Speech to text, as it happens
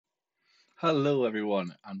Hello,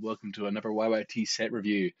 everyone, and welcome to another YYT set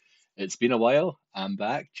review. It's been a while. I'm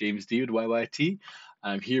back, James D with YYT.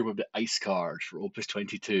 I'm here with the ice cards for Opus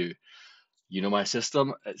 22. You know my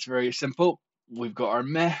system, it's very simple. We've got our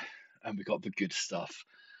meh, and we've got the good stuff.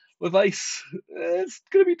 With ice, it's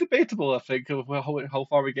going to be debatable, I think, of how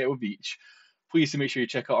far we get with each. Please do make sure you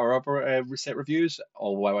check out our other set reviews.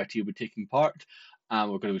 All YYT will be taking part. And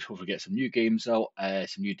we're going to be hopefully get some new games out,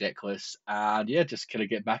 some new deck lists, and yeah, just kind of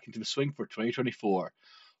get back into the swing for 2024.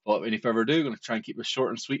 But any further ado, I'm going to try and keep this short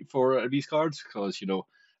and sweet for these cards because,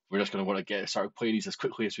 we're just going to want to get started playing these as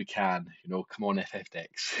quickly as we can. Come on,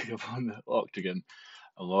 FFTCG, come on, Octagon.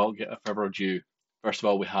 And we'll get a further ado. First of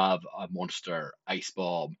all, we have a monster, Ice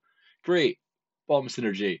Bomb. Great. Bomb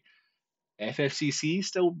synergy. FFCC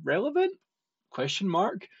still relevant? Question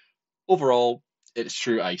mark. Overall, it's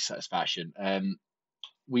true ice satisfaction.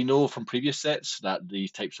 We know from previous sets that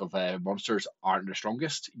these types of monsters aren't the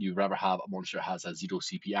strongest. You'd rather have a monster that has a 0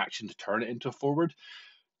 CP action to turn it into a forward.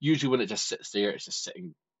 Usually, when it just sits there, it's just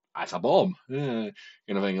sitting as a bomb, kind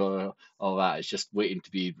of thing. All that. It's just waiting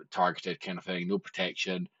to be targeted, kind of thing. No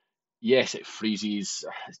protection. Yes, it freezes.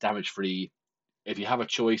 It's damage free. If you have a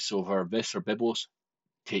choice over this or Biblos,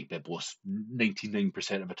 take Biblos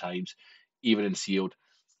 99% of the times, even in sealed.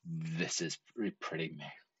 This is pretty meh.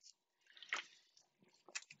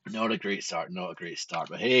 Not a great start, not a great start.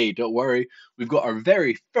 But hey, don't worry. We've got our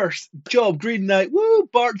very first job, Green Knight. Woo!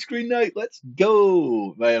 Bart's Green Knight. Let's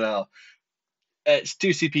go. Well, it's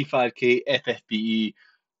 2CP 5K FFBE.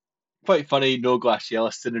 Quite funny, no Glaciella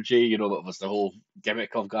synergy. What was the whole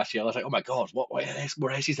gimmick of Glaciella? It's like, oh my god, what more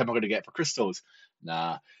SCs am I going to get for crystals?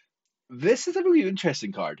 Nah. This is a really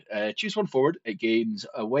interesting card. Choose one forward. It gains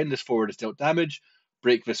when this forward is dealt damage,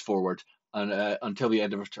 break this forward and until the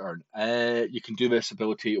end of a turn. You can do this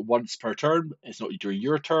ability once per turn. It's not during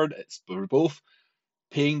your turn. It's for both.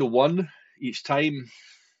 Paying the one each time.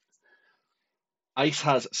 Ice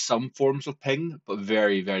has some forms of ping, but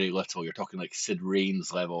very, very little. You're talking like Sid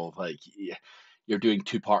Rain's level. You're doing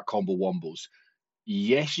two-part combo wombos.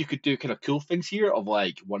 Yes, you could do kind of cool things here of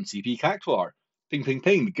like 1 CP Cactuar, ping, ping,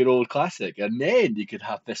 ping, good old classic. And then you could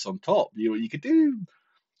have this on top. You could do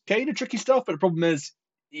kind of tricky stuff, but the problem is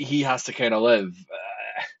he has to kind of live.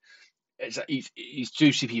 He's 2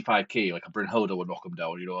 CP 5K, like a Brynhilda would knock him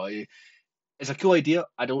down. It's a cool idea.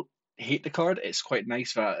 I don't hate the card. It's quite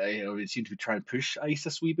nice that it seems to be trying to push Ice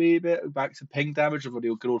this wee bit back to ping damage of the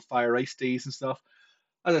good old Fire Ice days and stuff.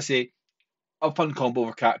 As I say, a fun combo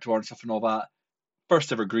over Cactuar and stuff and all that.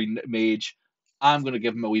 First ever green mage. I'm going to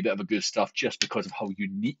give him a wee bit of a good stuff just because of how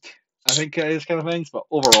unique I think it is, kind of things. But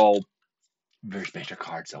overall, there's better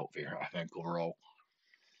cards out there, I think, overall.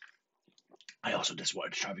 I also just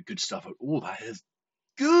wanted to try the good stuff out. Oh, that is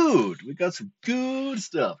good. We got some good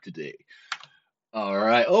stuff today. All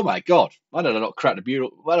right. Oh my God. Why did I not crack the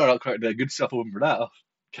bureau? Why did I not crack the good stuff open for that? Oh,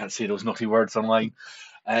 can't say those naughty words online.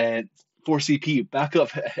 Uh, 4CP, backup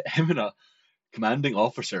Himina, commanding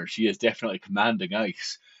officer. She is definitely commanding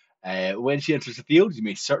ice. When she enters the field, you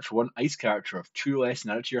may search for one ice character of two or less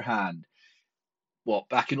and add it to your hand.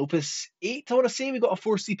 Back in Opus 8, I want to say, we got a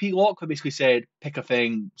 4CP lock that basically said pick a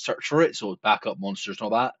thing, search for it, so backup monsters and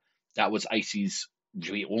all that. That was Icy's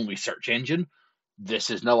really only search engine.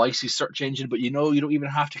 This is now Icy's search engine, but you don't even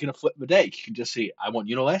have to kind of flip the deck. You can just say, I want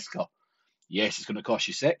Unalesca. Yes, it's going to cost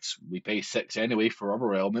you 6. We pay 6 anyway for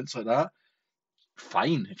other elements like that.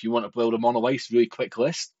 Fine. If you want to build a mono ice really quick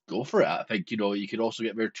list, go for it. I think, you could also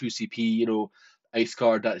get their 2CP, ice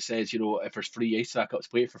card that says, if there's free ice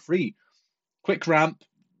backups, play it for free. Quick ramp,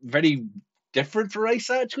 very different for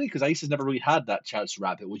Ice actually, because Ice has never really had that chance to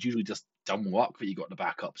ramp. It was usually just dumb luck that you got the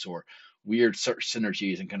backups or weird search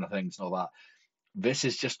synergies and kind of things and all that. This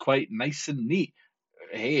is just quite nice and neat.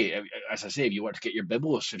 Hey, as I say, if you want to get your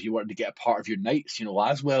Biblos, if you wanted to get a part of your Knights,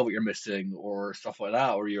 Laswell that you're missing, or stuff like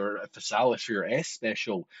that, or your Physalis or your S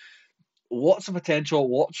special, lots of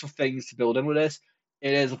potential, lots of things to build in with this.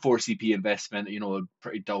 It is a 4CP investment, a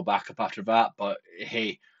pretty dull backup after that, but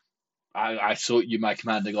hey, I salute you, my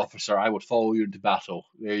commanding officer. I would follow you into battle.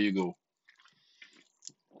 There you go.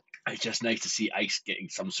 It's just nice to see Ice getting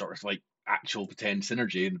some sort of like actual pretend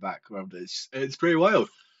synergy in the background. It's pretty wild.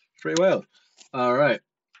 It's pretty wild. All right,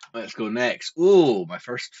 let's go next. Oh, my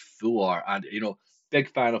first full art, and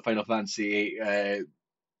big fan of Final Fantasy VIII.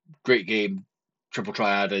 Great game. Triple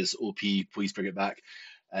Triad is OP. Please bring it back.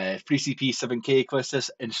 3CP 7K Questus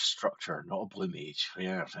Instructor, not a Blue Mage.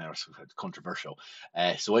 Yeah, it's controversial.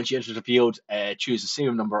 So when she enters the field, choose the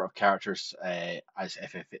same number of characters as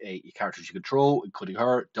FF8 characters you control, including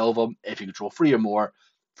her. Delve them. If you control 3 or more,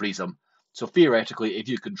 freeze them. So theoretically, if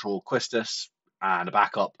you control Questus, and a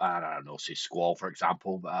backup, and I don't know, say Squall, for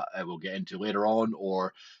example, that we'll get into later on,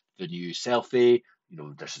 or the new Selfie.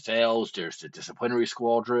 There's the Cells, there's the Disciplinary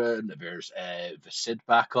Squadron, there's the Sid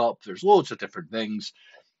backup, there's loads of different things.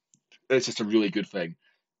 It's just a really good thing.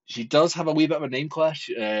 She does have a wee bit of a name clash.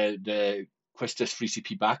 The Quistis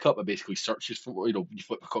 3CP backup, it basically searches for, you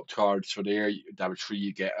flip the cup cards for there, damage 3,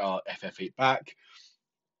 you get FF8 back.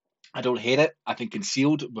 I don't hate it. I think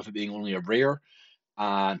Concealed, with it being only a rare,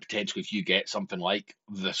 and potentially if you get something like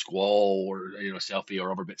the Squall or Selfie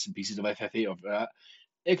or other bits and pieces of FF8 of that,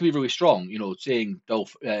 it can be really strong. Saying dull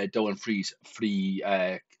and freeze free,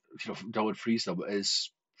 dull and freeze them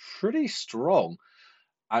is pretty strong.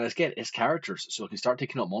 And again, it's characters, so it can start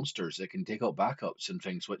taking out monsters. It can take out backups and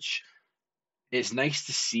things, which it's nice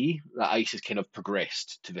to see that Ice has kind of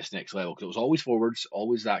progressed to this next level. Because it was always forwards,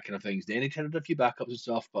 always that kind of things. Then it had a few backups and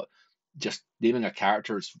stuff, but just naming a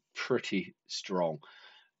character is pretty strong.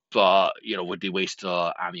 But would they waste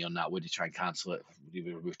Ami on that? Would they try and cancel it? Would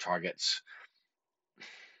they remove targets?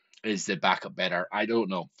 Is the backup better? I don't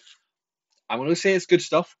know. I'm going to say it's good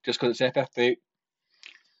stuff just because it's FF8.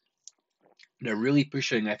 They're really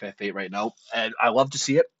pushing FF8 right now, and I love to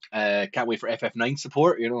see it. Can't wait for FF9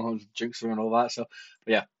 support, Jinxer and all that. So,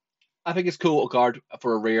 but yeah, I think it's cool little card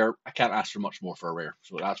for a rare. I can't ask for much more for a rare,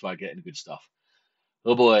 so that's why I get into good stuff.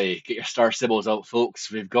 Oh boy, get your star symbols out,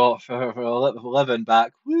 folks. We've got for 11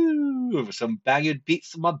 back. Woo! With some banging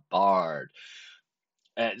beats on my bard.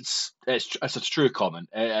 It's a true common.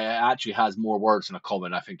 It actually has more words than a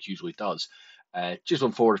common, I think, usually does. Choose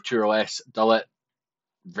one forward, 2 or less, dull it.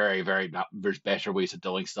 Very, very, there's better ways of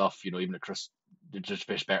doing stuff. Even at Chris,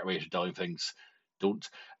 there's better ways of doing things. Don't.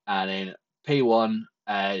 And then pay 1,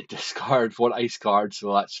 discard 1 ice card,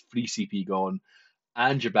 so that's 3 CP gone,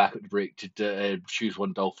 and your backup to break to choose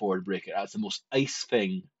 1 dull forward, break it. That's the most ice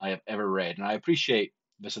thing I have ever read, and I appreciate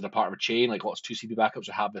this is a part of a chain. Like lots of 2 CP backups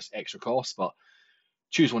that have this extra cost, but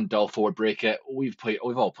choose 1 dull forward, break it. We've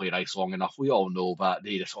all played ice long enough. We all know that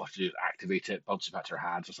they just have to do is activate it, bounce it back to their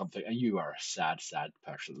hands or something, and you are a sad, sad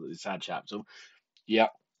person, sad chap. So yeah,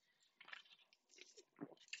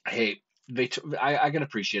 hey, I can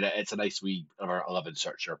appreciate it. It's a nice wee or 11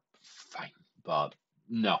 searcher, fine, but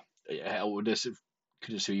no, this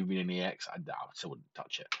could have been an EX. I still wouldn't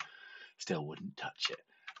touch it. Still wouldn't touch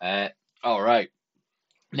it. All right.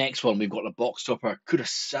 Next one, we've got a box topper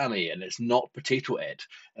Kurasami, and it's not Potato Head.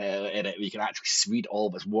 In it, we can actually read all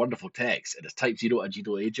of its wonderful text. It is Type 0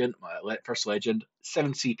 Agito Agent, my first legend,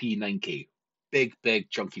 7 CP, 9k. Big,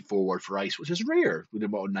 chunky forward for Ice, which is rare with the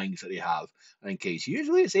amount of 9s that they have. 9ks.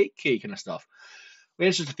 Usually it's 8k kind of stuff. When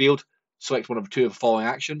it enters the field, select one of 2 of the following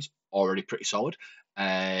actions. Already pretty solid.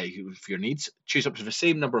 For your needs, choose up to the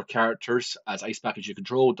same number of characters as ice package you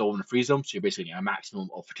control, dull and freeze them. So you're basically getting a maximum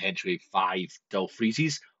of potentially 5 dull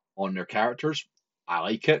freezes on their characters. I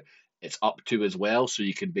like it. It's up to as well, so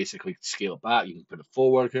you can basically scale it back. You can put it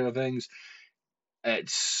forward, kind of things.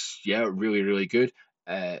 It's really, really good.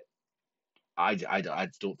 I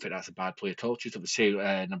don't think that's a bad play at all. Choose up the same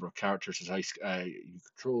number of characters as ice you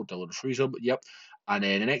control, dull and freeze them. Yep. And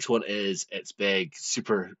then the next one is its big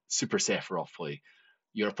super Sephiroth play.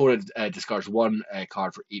 Your opponent discards 1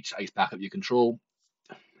 card for each ice backup you control.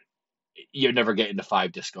 You're never getting the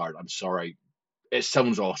 5 discard. I'm sorry. It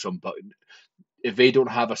sounds awesome, but if they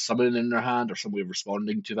don't have a summon in their hand or some way of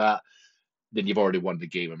responding to that, then you've already won the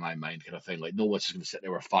game in my mind, kind of thing. Like no one's just going to sit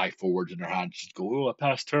there with 5 forwards in their hand, just go, oh, I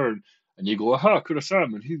passed turn, and you go, aha, could have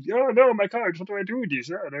summoned. And he's, oh no, my cards. What do I do with these?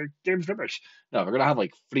 The game's finished. No, we're gonna have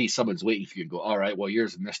like 3 summons waiting for you and go, all right, well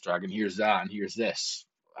here's this dragon, here's that, and here's this.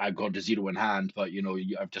 I've gone to 0 in hand, but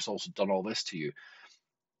I've just also done all this to you.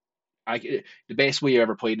 The best way you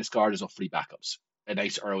ever playing this card is off 3 backups. A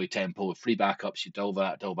nice early tempo with 3 backups. You dull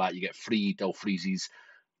that, you get 3 dull freezes,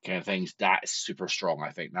 kind of things. That is super strong.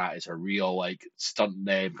 I think that is a real like stunt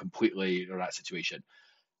them completely or that situation.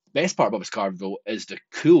 Best part about this card though is the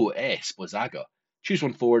cool S Blizzaga. Choose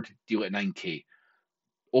 1 forward, deal at 9k.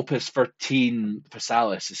 Opus 13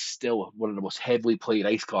 Phasalis is still one of the most heavily played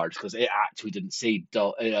ice cards because it actually didn't say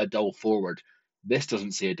a dull forward. This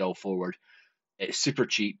doesn't say a dull forward. It's super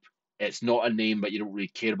cheap. It's not a name that you don't really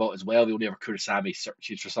care about as well. The only ever Kurasami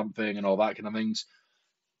searches for something and all that kind of things.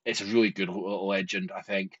 It's a really good little legend, I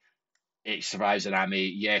think. It survives an Ami,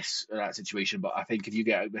 yes, in that situation, but I think if you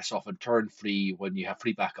get this off on turn 3 when you have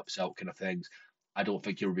 3 backups out kind of things, I don't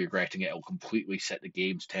think you'll be regretting it. It'll completely set the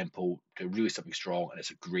game's tempo to really something strong, and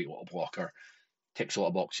it's a great little blocker. Ticks a lot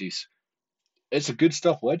of boxes. It's a good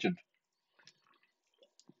stuff legend.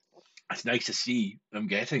 It's nice to see them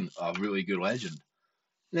getting a really good legend.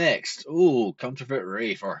 Next, Counterfeit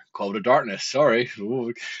Wraith, or Cloud of Darkness, sorry.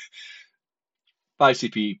 Ooh. 5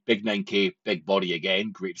 CP, big 9k, big body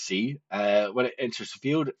again, great to see. When it enters the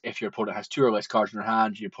field, if your opponent has 2 or less cards in their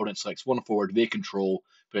hand, your opponent selects 1 forward they control,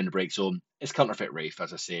 put in the break zone. It's counterfeit Wraith,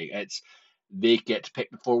 as I say. They get to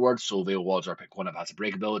pick the forward, so Veil Wards or pick one that has a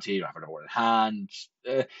break ability, or have an in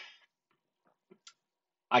hand.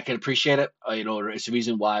 I can appreciate it. It's the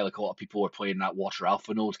reason why like a lot of people are playing that Water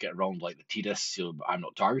Alpha node to get around like the Tidus. I'm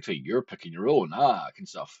not targeting, you're picking your own. Kind of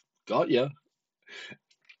stuff. Got ya.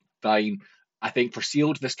 Fine. I think for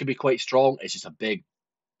sealed, this could be quite strong. It's just a big,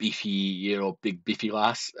 beefy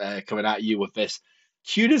lass coming at you with this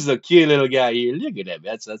cute as a cute little guy here. Look at him.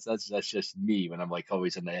 That's just me when I'm like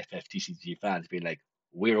always in the FFTCG fans being like,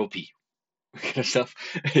 we're OP kind of stuff.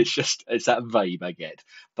 It's that vibe I get.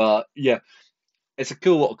 But yeah, it's a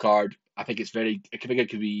cool little card. I think you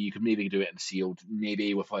could maybe do it in sealed,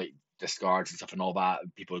 maybe with like discards and stuff and all that.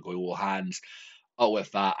 People are going all hands. Oh,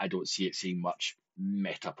 with that, I don't see it seeing much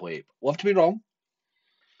meta play. Love to be wrong.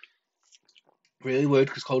 Really would,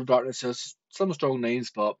 because Cloud of Darkness has some strong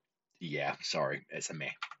names, but yeah, sorry, it's a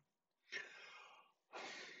meh.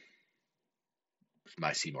 It's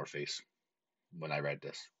my Seymour face when I read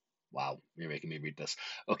this. Wow, you're making me read this.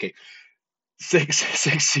 Okay, 6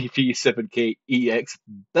 CP 7k EX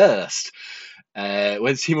burst.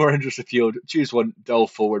 When Seymour enters the field, choose one, dull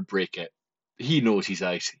forward, break it. He knows he's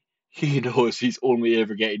ice. He knows he's only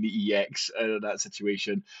ever getting the EX in that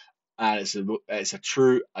situation, and it's a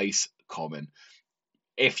true ice common.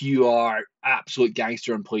 If you are absolute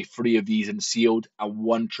gangster and play 3 of these in sealed and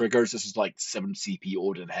 1 triggers, this is like 7 CP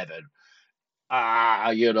Odin heaven.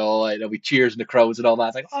 Like there'll be cheers in the crowds and all that.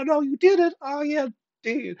 It's like, oh no, you did it! Oh yeah,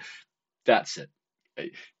 dude. That's it.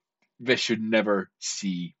 This should never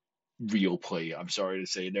see real play. I'm sorry to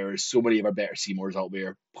say. There are so many of our better Seymours out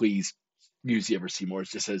there. Please use the other Seymours.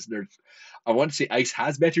 Just as I want to say Ice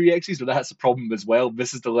has better EXs, but that's the problem as well.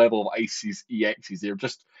 This is the level of Ice's EXs. They're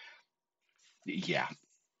just, yeah,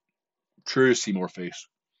 true Seymour face.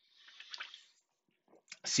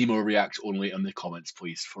 Seymour reacts only in the comments,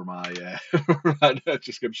 please, for my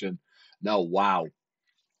description. No, wow.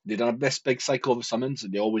 They done this big cycle of summons,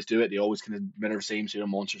 and they always do it. They always kind of mirror the same sort of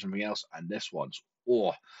monster or something else. And this one's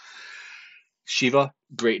Shiva,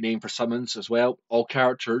 great name for summons as well. All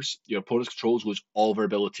characters your opponent's controls lose all their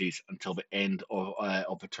abilities until the end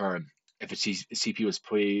of the turn. If a CP was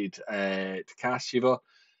played to cast Shiva,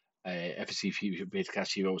 if a CP was played to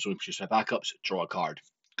cast Shiva was only produced by backups, draw a card.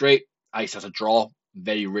 Great. Ice has a draw.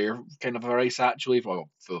 Very rare kind of a ice actually for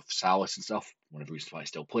Salus and stuff. One of the reasons why I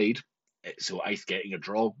still played. So Ice getting a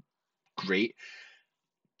draw, great.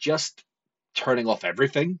 Just turning off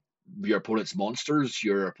everything, your opponent's monsters,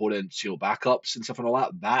 your opponent's backups and stuff and all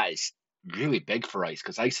that. That is really big for Ice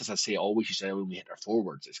because Ice, as I say, always used to only hit their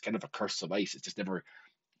forwards. It's kind of a curse of Ice. It's just never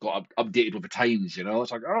got updated with the times.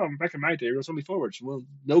 It's like, oh, back in my day, it was only forwards. Well,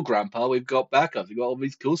 no, Grandpa, we've got backups. We've got all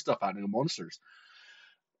these cool stuff happening with monsters.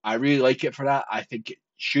 I really like it for that. I think it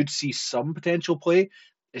should see some potential play.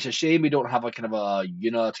 It's a shame we don't have a kind of a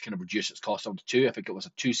Yuna to kind of reduce its cost down to 2. I think it was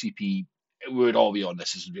a 2 CP. It would all be on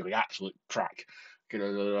this. This is really absolute crack kind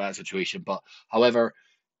of that situation. But however,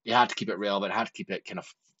 you had to keep it relevant, had to keep it kind of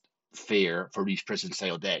fair for these prison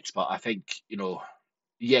style decks. But I think,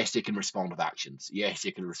 yes, they can respond with actions. Yes,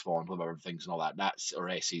 they can respond with other things and all that. That's or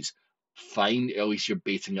SE's fine. At least you're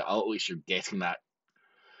baiting it out. At least you're getting that.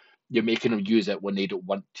 You're making them use it when they don't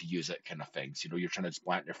want to use it, kind of things. You're trying to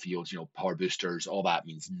plant their fields, power boosters, all that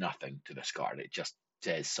means nothing to this card. It just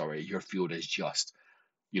says, sorry, your field is just,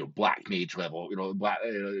 black mage level,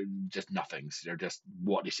 just nothings. They're just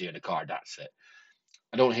what they say in the card, that's it.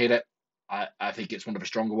 I don't hate it. I think it's one of the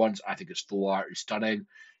stronger ones. I think it's full art, it's stunning,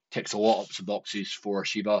 ticks a lot of some boxes for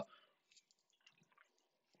Shiva.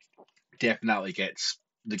 Definitely gets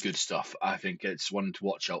the good stuff. I think it's one to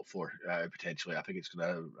watch out for potentially. I think it's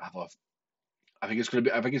gonna have a. I think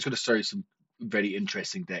it's gonna start some very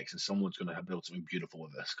interesting decks, and someone's gonna have built something beautiful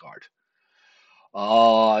with this card.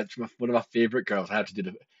 Oh, it's one of my favorite girls. I have to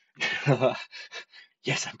do the.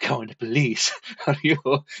 Yes, I'm calling the police.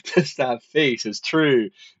 Just that face is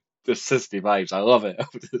true. The sissy vibes. I love it.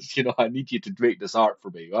 I need you to make this art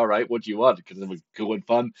for me. All right, what do you want? Because it was cool and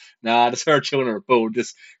fun. Nah, just her chilling on her phone,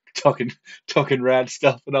 just talking rad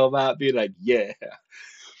stuff and all that, being like, yeah.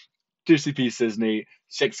 2 CP Disney,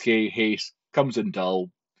 6k haste, comes in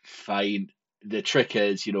dull, fine. The trick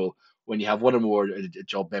is, when you have one or more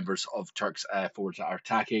job members of Turk's forwards that are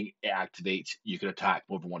attacking, it activates. You can attack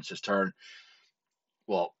more than once this turn.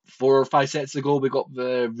 Well, 4 or 5 sets ago, we got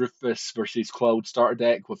the Rufus versus Cloud starter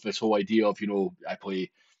deck with this whole idea of, I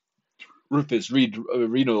play Rufus, Reed,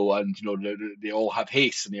 Reno, and they all have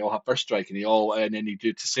haste and they all have first strike and then you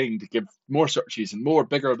do to sing to give more searches and more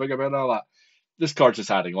bigger and all that. this card's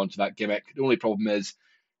just adding on to that gimmick. The only problem is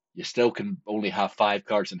you still can only have 5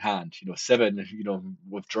 cards in hand. 7.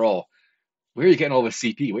 Withdraw. Where are you getting all this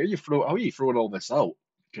CP? Where are you how are you throwing all this out?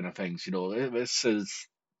 Kind of things. This is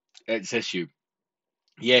its issue.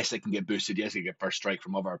 Yes, it can get boosted. Yes, it can get first strike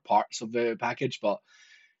from other parts of the package, but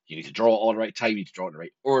you need to draw it all the right time. You need to draw it in the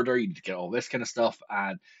right order. You need to get all this kind of stuff,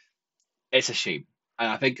 and it's a shame. And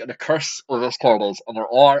I think the curse of this card is, and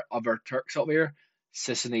there are other Turks out there,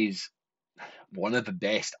 Sissene's one of the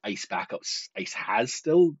best ice backups ice has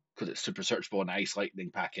still, because it's super searchable and ice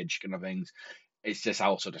lightning package kind of things. It's just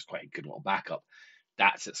also just quite a good little backup.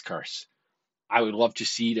 That's its curse. I would love to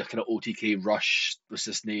see the kind of OTK rush with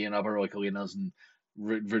Sisney and other like Elenas and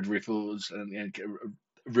Rude Riffles and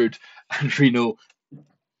Rude and Reno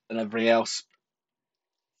and everything else.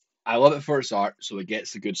 I love it for its art, so it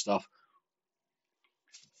gets the good stuff.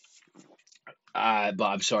 But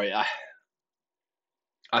I'm sorry,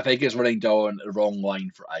 I think it's running down the wrong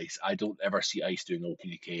line for Ice. I don't ever see Ice doing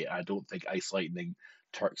OTK. I don't think Ice Lightning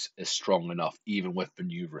Turks is strong enough, even with the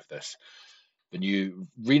new Rufus. The new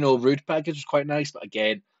Reno Rude package is quite nice, but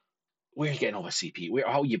again, where are you getting all the CP?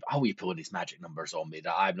 How are you pulling these magic numbers on me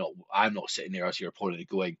that I'm not sitting there as your opponent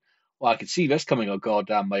going, well, I can see this coming a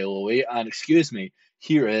goddamn mile away, and excuse me,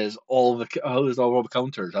 here is all the counters.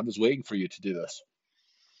 I was waiting for you to do this.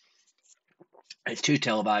 It's too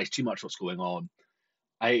televised, too much what's going on.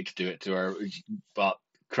 I hate to do it to her, but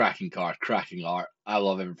cracking card, cracking art. I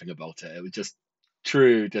love everything about it. It was just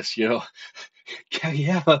true, just yeah,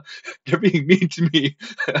 they're being mean to me.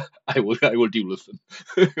 I will deal with them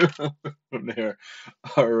from there.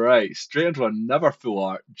 All right, straight into another full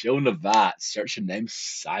art. Jill Navat searching them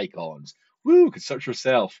Psychons. Woo, can search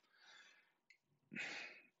herself.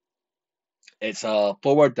 It's a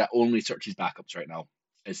forward that only searches backups right now.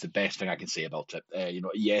 It's the best thing I can say about it.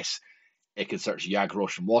 Yes, it can search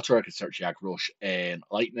Yagrosh and water. It can search Yagrosh and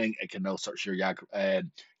lightning. It can now search your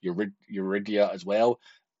Iridia as well.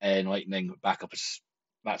 And lightning backup is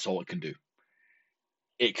that's all it can do.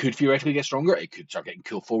 It could theoretically get stronger. It could start getting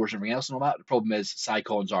cool forwards and everything else and all that. The problem is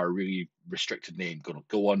Psychons are a really restricted name.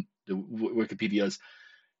 Go on the Wikipedia's.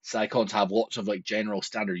 Psychons have lots of like general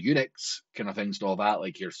standard units kind of things and all that,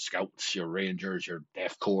 like your scouts, your rangers, your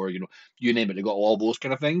death corps, you name it, they got all those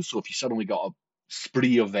kind of things. So if you suddenly got a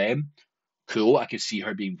spree of them, cool, I could see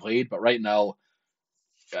her being played. But right now,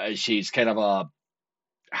 she's kind of a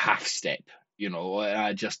half step,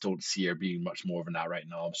 I just don't see her being much more than that right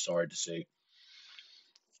now. I'm sorry to say.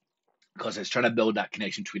 Because it's trying to build that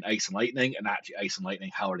connection between Ice and Lightning, and actually Ice and Lightning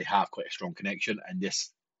already have quite a strong connection, and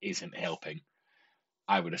this isn't helping.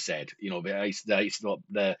 I would have said,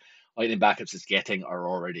 the lightning backups it's getting are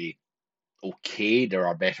already okay. There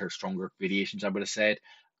are better, stronger variations, I would have said.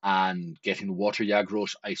 And getting water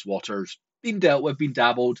Yagros, ice waters, been dealt with, been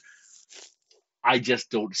dabbled. I just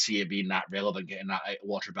don't see it being that relevant getting that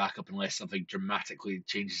water backup unless something dramatically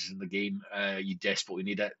changes in the game. You desperately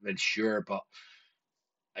need it, then sure. But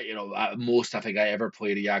at most, I think I ever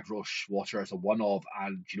played a Yagros water as a one-off,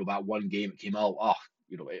 and that one game it came out,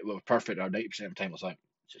 it was perfect. 90% of the time, it was like,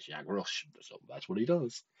 it's just Yagros, so that's what he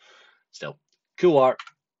does. Still, cool art.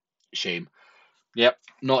 Shame. Yep,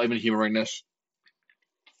 not even humoring this.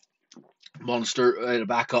 Monster in a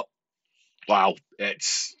backup. Wow,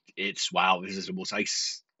 it's wow. This is the most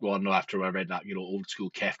ice one after I read that old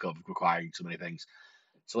school Kefka requiring so many things.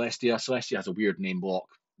 Celestia has a weird name block.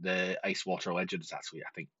 The Ice Water Legend is actually, I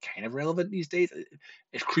think, kind of relevant these days.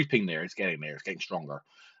 It's creeping there. It's getting there. It's getting stronger.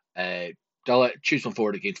 Choose one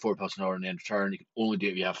forward against 4 plus an hour and end of turn. You can only do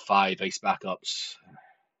it if you have 5 ice backups.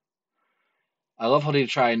 I love how they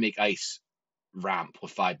try and make ice ramp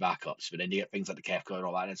with 5 backups, but then you get things like the Kefka and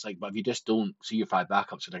all that. And it's like, but if you just don't see your 5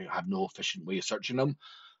 backups and have no efficient way of searching them,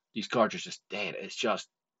 these cards are just dead. It's just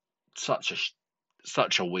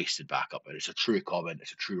such a wasted backup. And it's a true common.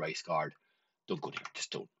 It's a true ice card. Don't go there.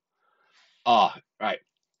 Just don't. Right.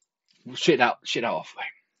 Shit that off.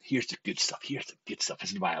 Here's the good stuff.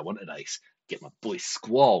 This is why I wanted ice. Get my boy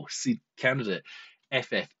Squall, seed candidate.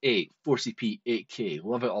 FF8, 4CP, 8K.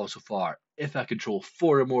 Love it all so far. If I control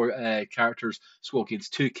 4 or more characters, Squall gains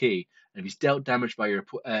 2K. And if he's dealt damage by your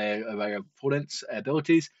opponent's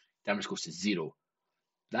abilities, damage goes to 0.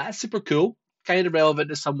 That's super cool. Kind of relevant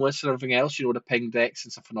to some lists and everything else, the ping decks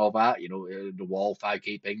and stuff and all that, the wall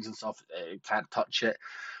 5k pings and stuff, can't touch it.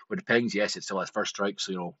 With the pings, yes, it still has first strike,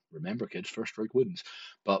 so, remember kids, first strike wins.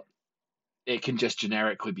 But it can just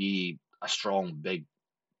generically be a strong, big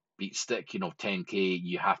beat stick, 10k,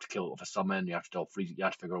 you have to kill it with a summon, you have to freeze it, you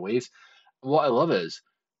have to figure ways. What I love is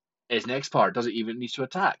next part doesn't even need to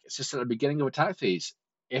attack. It's just at the beginning of attack phase.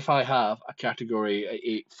 If I have a category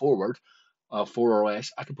 8 forward, 4 or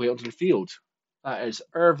less, I can play it onto the field. That is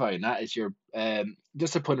Irvine. That is your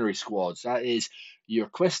disciplinary squads. That is your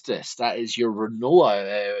Quistis. That is your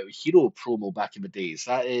Renoa hero promo back in the days.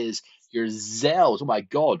 That is your Zells. Oh my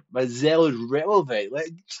god, my Zell is relevant.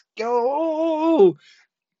 Let's go!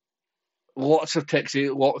 Lots of Tixie,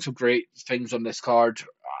 lots of great things on this card.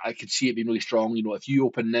 I could see it being really strong. If you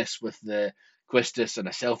open this with the Quistis and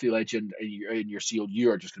a selfie legend in your sealed,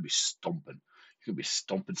 you are just going to be stomping. You're going to be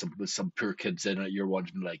stomping some poor kids in at your one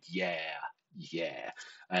and be like, yeah, yeah.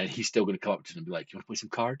 And he's still going to come up to them and be like, you want to play some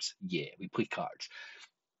cards? Yeah, we play cards.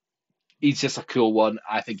 He's just a cool one.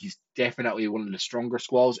 I think he's definitely one of the stronger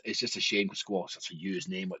squalls. It's just a shame because squall's such a used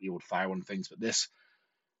name like the old Fire One things, but this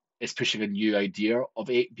is pushing a new idea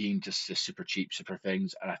of it being just the super cheap, super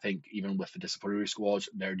things. And I think even with the disciplinary squads,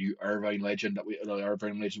 their new the Irvine legend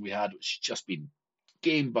we had, which has just been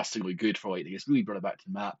game bustingly good for like it's really brought it back to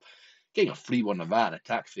the map. Getting a free one of that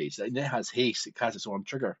attack phase, and it has haste, it has its own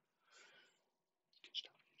trigger.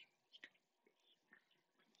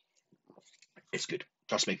 It's good.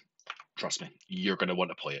 Trust me. Trust me. You're gonna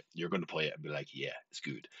want to play it. You're gonna play it and be like, yeah, it's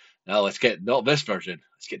good. Now let's get not this version.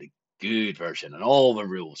 Let's get the good version and all the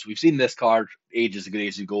rules. We've seen this card ages and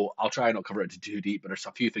ages ago. I'll try not cover it too deep, but there's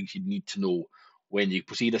a few things you need to know when you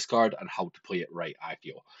see this card and how to play it right. I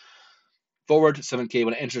feel. Forward 7k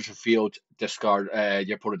when it enters the field, discard.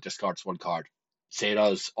 Your opponent discards one card.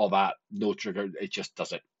 Sarah's all that, no trigger. It just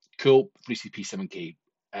does it. Cool. Free CP 7k.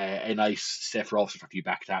 A nice Sephiroth for a few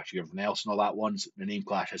back attacks, everything else and all that ones. The name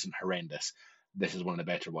clash isn't horrendous. This is one of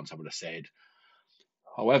the better ones I would have said.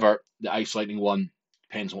 However, the Ice Lightning one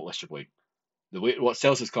depends on what list you're playing. What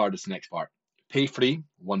sells this card is the next part. Pay 3,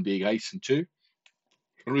 1 being ice, and 2.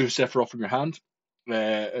 Remove Sephiroth from your hand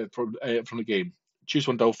from the game. Choose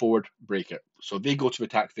one dull forward, break it. So they go to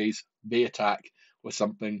attack phase, they attack with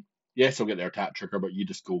something. Yes, they'll get their attack trigger, but you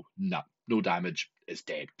just go, nah, no damage, it's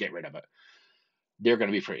dead, get rid of it. They're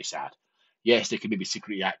going to be pretty sad. Yes, they can maybe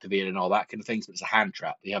secretly activate and all that kind of things, but it's a hand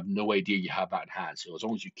trap. They have no idea you have that in hand. So as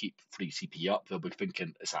long as you keep free CP up, they'll be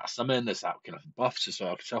thinking, is that a summon? Is that kind of buffs? Is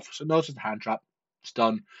that stuff? So no, it's just a hand trap. It's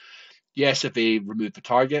done. Yes, if they remove the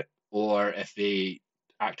target or if they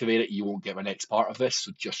activate it, you won't get the next part of this.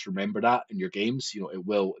 So just remember that in your games. It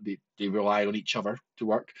will. They rely on each other to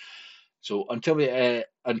work. So until the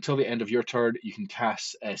end of your turn, you can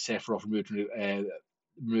cast Sephiroth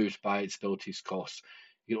removed by its abilities cost.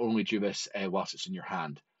 You can only do this whilst it's in your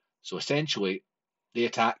hand. So essentially, they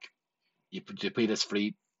attack. You play this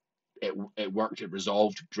free. It worked. It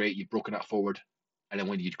resolved. Great. You've broken that forward. And then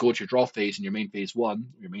when you go to your draw phase in your main phase 1,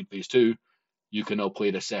 your main phase 2, you can now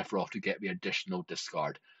play the Sephiroth to get the additional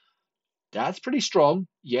discard. That's pretty strong.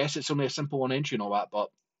 Yes, it's only a simple one entry and all that, but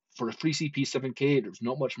for a free CP 7k, there's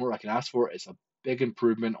not much more I can ask for. It's a big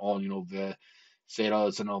improvement on the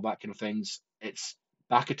Serras and all that kind of things. It's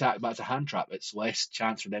back attack, but it's a hand trap. It's less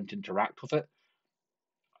chance for them to interact with it.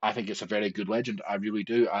 I think it's a very good legend. I really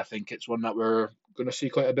do. I think it's one that we're going to see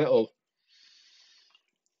quite a bit of.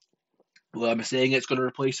 Well, I'm saying it's going to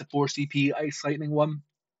replace the 4 CP Ice Lightning one.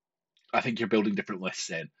 I think you're building different lists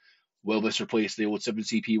then. Will this replace the old 7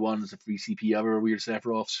 CP ones, the 3 CP other weird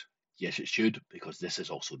Sephiroths? Yes, it should, because this is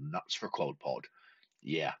also nuts for Cloud Pod.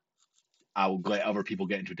 Yeah, I will let other people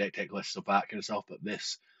get into deck tech lists of that kind of stuff, but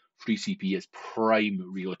this 3 CP is prime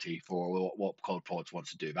realty for what Cloud Pods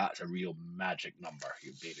wants to do. That's a real magic number,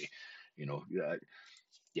 baby.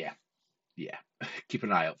 Yeah, yeah. Keep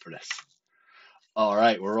an eye out for this. All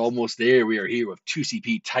right, we're almost there. We are here with 2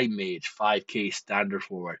 CP Time Mage, 5k standard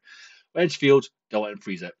forward. Wedgefield, don't let him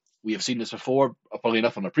freeze it. We have seen this before, probably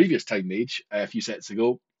enough on a previous Time Mage a few sets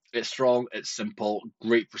ago. It's strong, it's simple,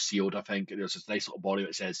 great for sealed, I think. There's this nice little body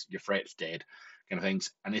that says your threat's dead, kind of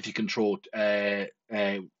things. And if you control, when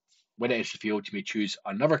it enters the field, you may choose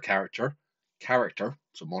another character,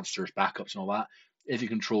 so monsters, backups, and all that. If you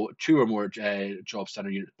control 2 or more job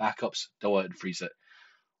standard unit backups, don't let it freeze it.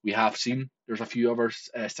 We have seen there's a few other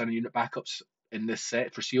standard unit backups in this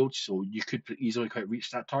set for sealed, so you could easily quite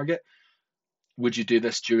reach that target. Would you do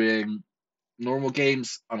this during normal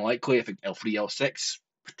games? Unlikely. I think L3, L6,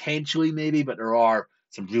 potentially maybe, but there are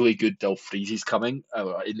some really good Del Freezes coming in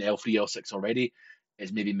L3, L6 already.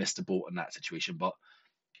 It's maybe missed the boat in that situation, but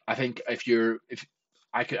I think if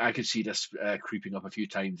I could see this creeping up a few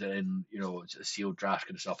times in a sealed draft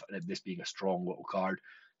kind of stuff, and this being a strong little card,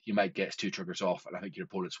 you might get 2 triggers off, and I think your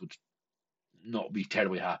opponents would not be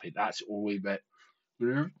terribly happy. That's the only bit.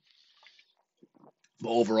 But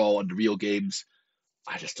overall, in the real games,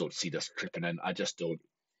 I just don't see this creeping in. I just don't.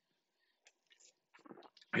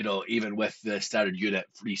 Even with the standard unit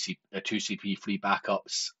 2 CP free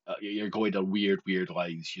backups, you're going to weird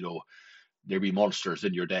lines. There'll be monsters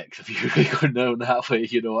in your decks if you're going down that way.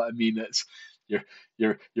 You know what I mean?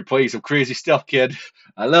 You're you're playing some crazy stuff, kid.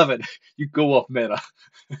 I love it. You go off meta.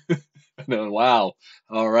 No, wow.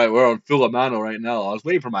 All right, we're on full Amano right now. I was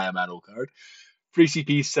waiting for my Amano card. 3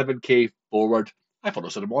 CP, 7k forward. I thought it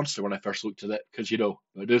was a monster when I first looked at it because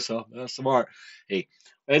Medusa, that's smart. Hey,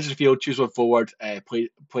 enter the field, choose one forward,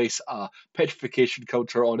 place a petrification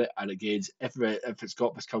counter on it, and it gains if it's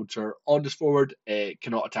got this counter on this forward, it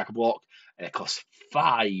cannot attack a block, and it costs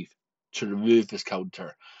 5 to remove this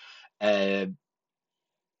counter. Um,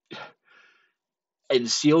 in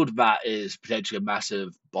sealed, that is potentially a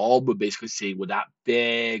massive bomb. We're basically saying with that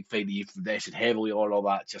big thing that you've invested heavily on, all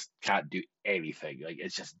that just can't do anything. Like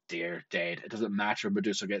it's just dead. It doesn't matter if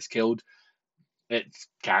Medusa gets killed. It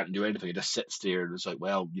can't do anything. It just sits there and it's like,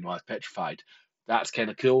 well, I was petrified. That's kind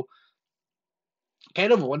of cool.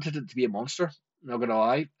 Kind of wanted it to be a monster. Not gonna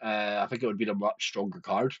lie. I think it would be a much stronger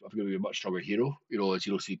card. I think it would be a much stronger hero. 0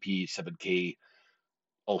 CP, 7k.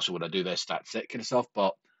 Also, when I do this, that's it kind of stuff.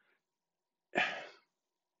 But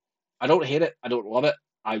I don't hate it. I don't love it.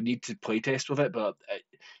 I need to playtest with it, but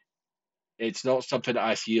it's not something that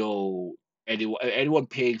I feel anyone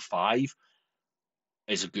paying 5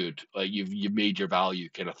 is good. Like you've made your value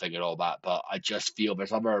kind of thing and all that. But I just feel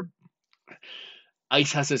there's other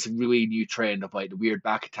Ice has this really new trend of like the weird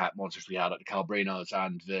back attack monsters we had, like the Calabrenas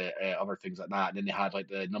and the other things like that. And then they had like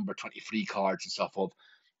the number 23 cards and stuff. Of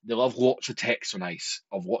they love lots of text on Ice,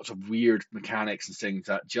 of lots of weird mechanics and things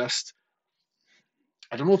that just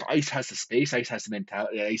I don't know if Ice has the space, Ice has the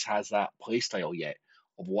mentality, Ice has that play style yet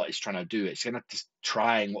of what it's trying to do. It's kind of just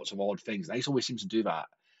trying lots of odd things. Ice always seems to do that.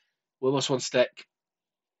 Will this one stick?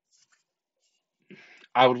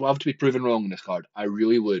 I would love to be proven wrong in this card. I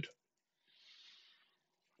really would.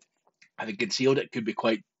 I think concealed it could be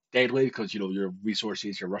quite deadly because your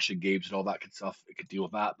resources, your rushing games, and all that good stuff. It could deal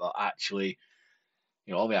with that, but actually,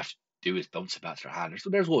 all we have to do is bounce it back to our hand.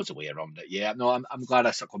 There's loads of way around it. Yeah, no, I'm glad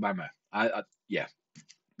I stuck with my mouth. Yeah,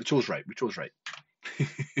 we chose right. We chose right.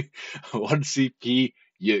 1 CP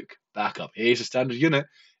Uke backup. Hey, it's a standard unit.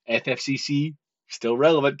 FFCC still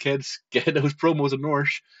relevant, kids. Get those promos in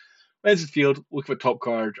Norse. When's the field? Look for the top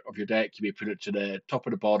card of your deck. You may put it to the top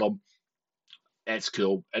or the bottom. It's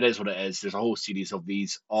cool. It is what it is. There's a whole series of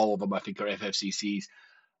these. All of them, I think, are FFCCs.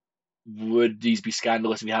 Would these be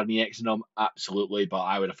scandalous if we had any X in them? Absolutely, but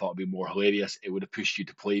I would have thought it'd be more hilarious. It would have pushed you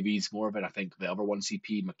to play these more. But I think the other 1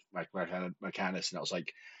 CP mechanics, and that was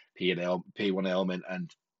like pay 1 element and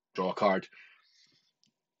draw a card.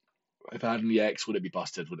 If I had any X, would it be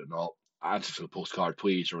busted? Would it not? Answer to the postcard,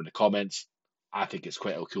 please, or in the comments. I think it's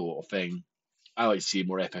quite a cool little thing. I like to see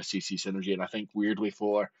more FFCC synergy, and I think weirdly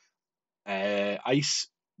for Ice,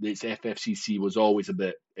 its FFCC was always a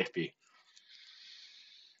bit iffy.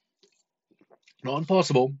 Not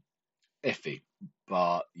impossible, iffy.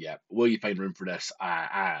 But yeah, will you find room for this?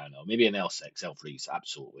 I don't know. Maybe an L6, L3s.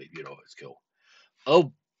 Absolutely. It's cool.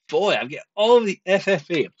 Oh boy, I'm getting all the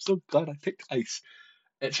FFA. I'm so glad I picked Ice.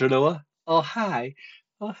 It's Renoa. Oh, hi.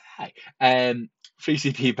 Oh, hi. 3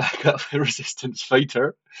 CP backup resistance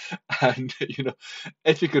fighter. And,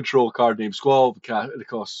 if you control a card named Squall, the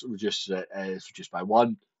cost is reduced by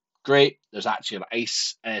 1. Great. There's actually an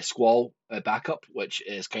Ice Squall backup, which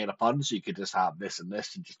is kind of fun. So you could just have this and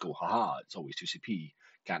this and just go, haha, it's always 2 CP.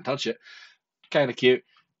 Can't touch it. Kind of cute.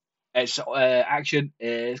 Its action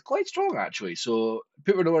is quite strong, actually. So,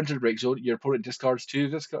 put Renoa into the break zone. Your opponent discards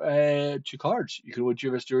 2 cards. You can only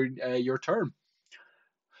do this during your turn.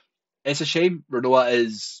 It's a shame. Renoa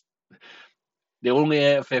is the only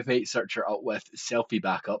FF8 searcher out with selfie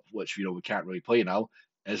backup, which we can't really play now,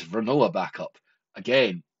 is Renoa backup.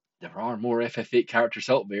 Again, there are more FF8 characters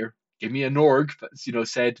out there. Give me a Norg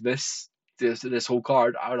that's said this whole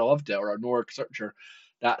card. I would have loved it, or a Norg searcher.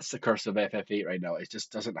 That's the curse of FF8 right now. It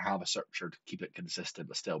just doesn't have a searcher to keep it consistent,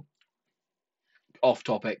 but still. Off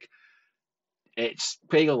topic, it's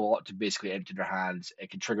paying a lot to basically empty their hands.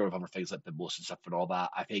 It can trigger with other things like Bimbos and stuff and all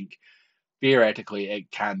that. I think theoretically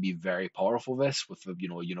it can be very powerful this with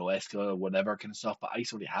Escala or whatever kind of stuff, but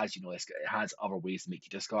Ice already has Escala. It has other ways to make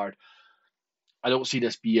you discard. I don't see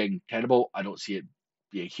this being terrible. I don't see it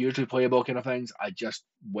being hugely playable kind of things. I just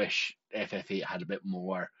wish FF8 had a bit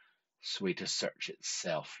more way to search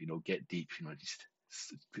itself, get deep,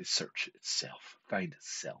 just search itself, find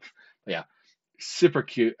itself. But yeah, super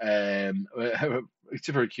cute,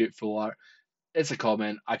 super cute full art. It's a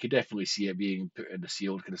comment. I could definitely see it being put in the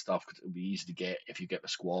sealed kind of stuff because it would be easy to get if you get the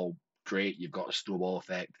Squall. Great, you've got a snowball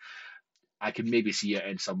effect. I could maybe see it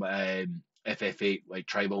in some FF8 like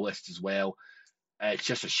tribal lists as well. It's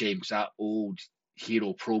just a shame because that old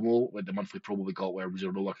hero promo, like the monthly promo we got where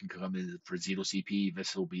Renoa can come in for 0 CP,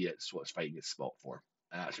 this will be what it's fighting its spot for.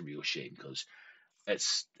 And that's a real shame because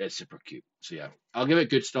It's super cute. So yeah, I'll give it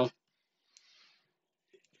good stuff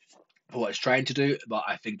for what it's trying to do, but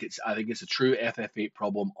I think it's a true FF8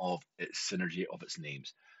 problem of its synergy of its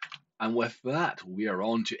names. And with that, we are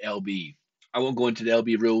on to LB. I won't go into the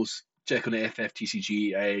LB rules. Check on the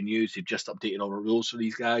FFTCG news. They've just updated all the rules for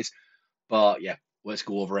these guys. But yeah, let's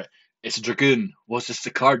go over it. It's a Dragoon. Was this the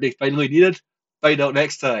card they finally needed? Find out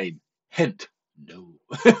next time. Hint: no.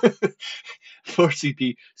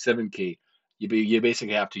 4CP, 7K. You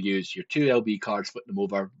basically have to use your two LB cards, flip them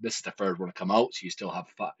over. This is the third one to come out, so you still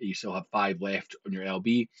have five left on your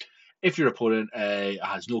LB. If your opponent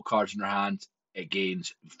has no cards in their hand, it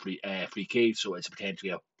gains free K, so it's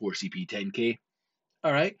potentially a 4CP 10K.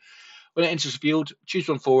 All right. When it enters the field, choose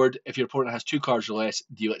one forward. If your opponent has two cards or less,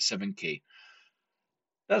 deal it 7K.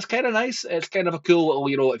 That's kind of nice. It's kind of a cool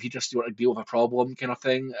little, if you just want to deal with a problem kind of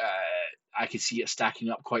thing. I can see it stacking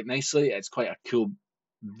up quite nicely. It's quite a cool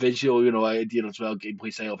visual, idea as well.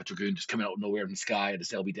 Gameplay style of a Dragoon just coming out of nowhere in the sky and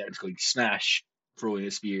this LB deck is going smash, throwing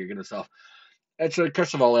a spear kind of stuff. It's a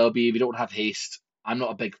curse of all LB. If you don't have haste, I'm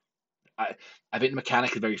not a big. I think the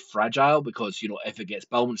mechanic is very fragile because if it gets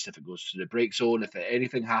bounced, if it goes to the break zone, if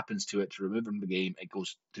anything happens to it to remove it from the game, it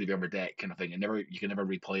goes to the other deck kind of thing, and you can never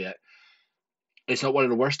replay it. It's not one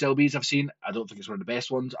of the worst LBs I've seen. I don't think it's one of the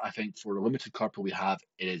best ones. I think for the limited card pool we have,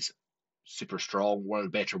 it is super strong. One of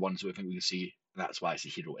the better ones that we think we can see. And that's why it's a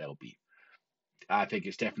hero LB. I think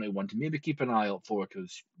it's definitely one to maybe keep an eye out for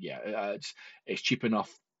because yeah, it's cheap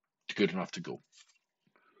enough, good enough to go.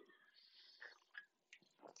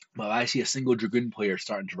 Well, I see a single Dragoon player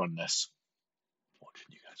starting to run this. Watching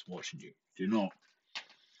you guys, watching you. Do not.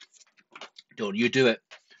 Don't you do it.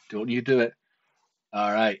 Don't you do it.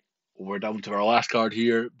 All right. We're down to our last card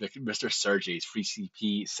here, Mr. Sergey's free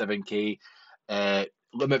CP 7K.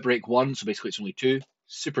 Limit break 1, so basically it's only 2.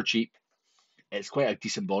 Super cheap. It's quite a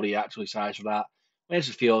decent body actually size for that. When it's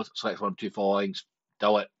the field, select one of 2 followings,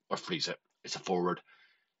 dull it or freeze it. It's a forward.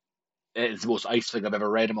 It's the most ice thing I've ever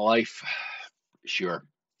read in my life. Sure.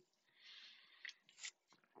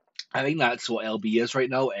 I think that's what LB is right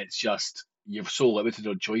now. It's just you're so limited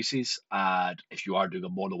on choices, and if you are doing a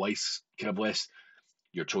mono ice kind of list,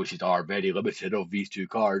 your choices are very limited of these two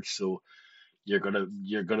cards. So you're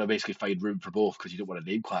gonna basically find room for both because you don't want to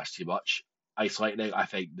name clash too much. Ice lightning, I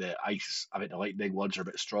think the lightning ones are a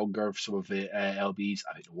bit stronger. Some of the LBs,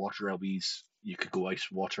 I think the water LBs, you could go ice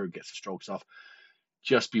water and get some strong stuff.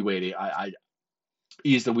 Just be wary.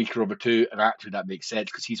 He's the weaker of the two, and actually that makes sense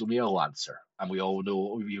because he's only a lancer, and we all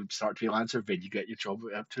know if you start to be a lancer, then you get your job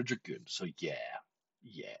up to a dragoon. So yeah.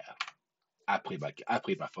 I played my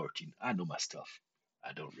 14. I know my stuff.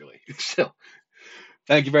 I don't really. So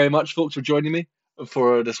thank you very much, folks, for joining me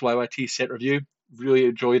for this YYT set review. Really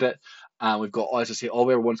enjoyed it. And we've got, as I say, all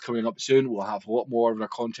our ones coming up soon. We'll have a lot more of our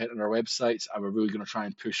content on our websites, and we're really going to try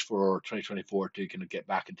and push for 2024 to kind of get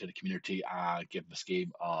back into the community and give this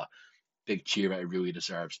game a big cheer that it really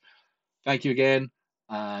deserves. Thank you again,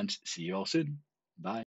 and see you all soon. Bye.